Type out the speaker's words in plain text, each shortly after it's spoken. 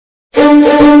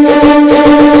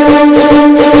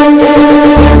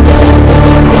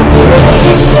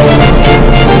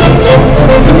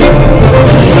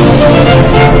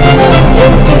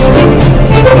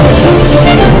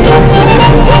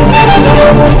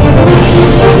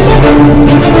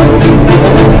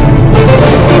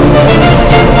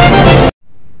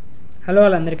Hello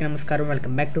అందరికీ నమస్కారం,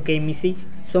 welcome back to కెమిసి.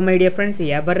 So my dear friends,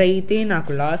 ఎవరైతే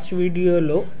నాకు లాస్ట్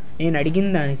వీడియోలో నేను అడిగిన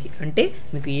దానికి అంటే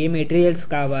మీకు ఏ మెటీరియల్స్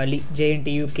కావాలి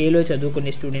JNTUKలో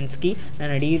చదువుకునే స్టూడెంట్స్కి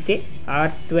అని అడిగితే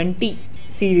R20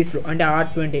 సిరీస్లో అంటే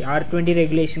R20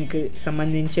 రెగ్యులేషన్కి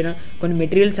సంబంధించిన కొన్ని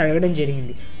మెటీరియల్స్ అడగడం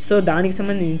జరిగింది. సో దానికి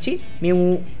సంబంధించి మేము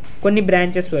కొన్ని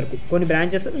బ్రాంచెస్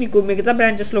మీకు మిగతా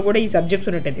బ్రాంచెస్లో కూడా ఈ సబ్జెక్ట్స్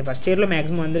ఉన్నట్టయితే ఫస్ట్ ఇయర్లో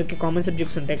మ్యాక్సిమం అందరికీ కామన్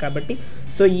సబ్జెక్ట్స్ ఉంటాయి కాబట్టి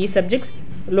సో ఈ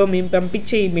సబ్జెక్ట్స్లో మేము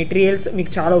పంపించే ఈ మెటీరియల్స్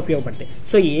మీకు చాలా ఉపయోగపడతాయి.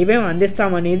 సో ఏమేమి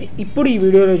అందిస్తామనేది ఇప్పుడు ఈ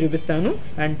వీడియోలో చూపిస్తాను.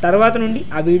 అండ్ తర్వాత నుండి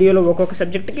ఆ వీడియోలో ఒక్కొక్క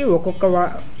సబ్జెక్ట్కి ఒక్కొక్క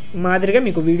మాదిరిగా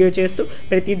మీకు వీడియో చేస్తూ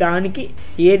ప్రతి దానికి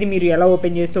ఏది మీరు ఎలా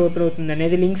ఓపెన్ చేస్తే ఓపెన్ అవుతుంది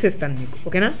అనేది లింక్స్ ఇస్తాను మీకు.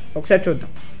 ఓకేనా, ఒకసారి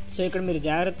చూద్దాం. సో ఇక్కడ మీరు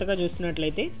జాగ్రత్తగా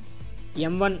చూస్తున్నట్లయితే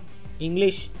M1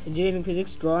 English, engineering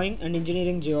physics, drawing and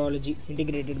engineering geology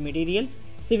integrated material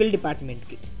civil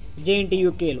డిపార్ట్మెంట్కి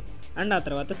JNTUKలో. అండ్ ఆ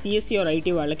తర్వాత CSE ఆర్ IT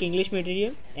వాళ్ళకి English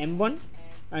material M1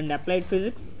 and applied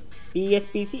physics,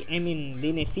 PSPC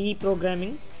దీని C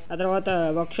ప్రోగ్రామింగ్, ఆ తర్వాత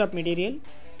వర్క్షాప్ మెటీరియల్.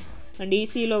 అండ్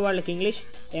ECEలో వాళ్ళకి ఇంగ్లీష్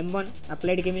M1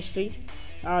 అప్లైడ్ కెమిస్ట్రీ,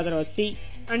 ఆ తర్వాత C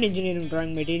and engineering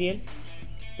drawing material.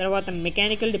 తర్వాత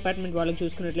మెకానికల్ డిపార్ట్మెంట్ వాళ్ళకి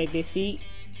చూసుకున్నట్లయితే C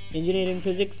engineering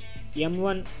physics,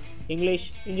 M1 English,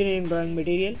 engineering drawing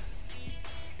material.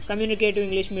 Communicative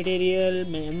English material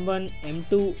M1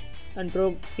 M2 and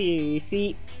C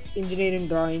engineering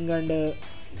drawing and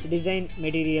design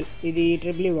material, ఇది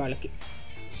EEE వాళ్ళకి.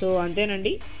 So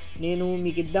అంతేనండి, నేను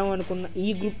మీకు ఇద్దాం అనుకున్న ఈ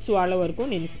గ్రూప్స్ వాళ్ళ వరకు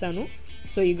నేను ఇస్తాను.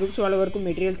 సో ఈ గ్రూప్స్ వాళ్ళ వరకు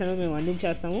మెటీరియల్స్ అనేవి మేము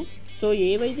అందించేస్తాము. సో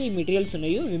ఏవైతే ఈ మెటీరియల్స్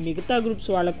ఉన్నాయో మిగతా గ్రూప్స్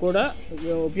వాళ్ళకు కూడా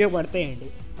ఉపయోగపడతాయండి.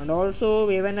 అండ్ ఆల్సో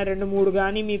ఏవైనా 2-3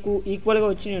 కానీ మీకు ఈక్వల్గా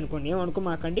వచ్చినాయి అనుకోండి,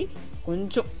 ఏమనుకోమాకండి,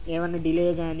 కొంచెం ఏమైనా డిలే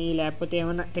కానీ లేకపోతే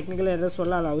ఏమైనా టెక్నికల్ ఎర్రర్స్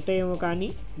వల్ల అలా అవుతాయేమో, కానీ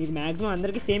మీకు మ్యాక్సిమం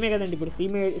అందరికీ సేమే కదండి. ఇప్పుడు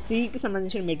సికి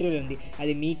సంబంధించిన మెటీరియల్ ఉంది,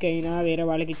 అది మీకైనా వేరే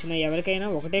వాళ్ళకి ఇచ్చినా ఎవరికైనా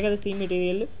ఒకటే కదా C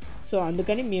మెటీరియల్. సో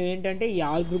అందుకని మేము ఏంటంటే ఈ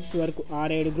 6 గ్రూప్స్ వరకు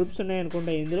 6-7 గ్రూప్స్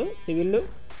ఉన్నాయనుకుంటా. ఇందులో civil,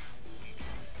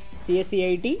 CSE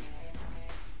IT,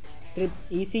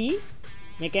 ECE,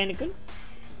 mechanical,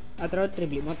 ఆ తర్వాత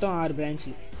EEE, మొత్తం 6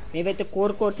 బ్రాంచ్లు. ఏవైతే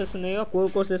కోర్ కోర్సెస్ ఉన్నాయో ఆ కోర్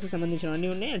కోర్సెస్కి సంబంధించిన అన్నీ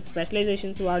ఉన్నాయి. అండ్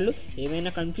స్పెషలైజేషన్స్ వాళ్ళు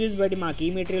ఏమైనా కన్ఫ్యూజ్ బట్టి మాకు ఈ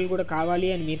మెటీరియల్ కూడా కావాలి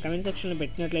అని మీరు కమెంట్ సెక్షన్లో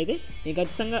పెట్టినట్లయితే మీకు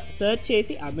ఖచ్చితంగా సెర్చ్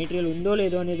చేసి ఆ మెటీరియల్ ఉందో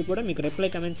లేదో అనేది కూడా మీకు రిప్లై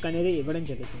కమెంట్స్కి అనేది ఇవ్వడం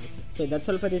జరుగుతుంది. So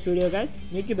that's all for this video guys.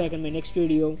 Meet you back in my next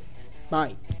video.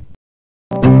 Bye.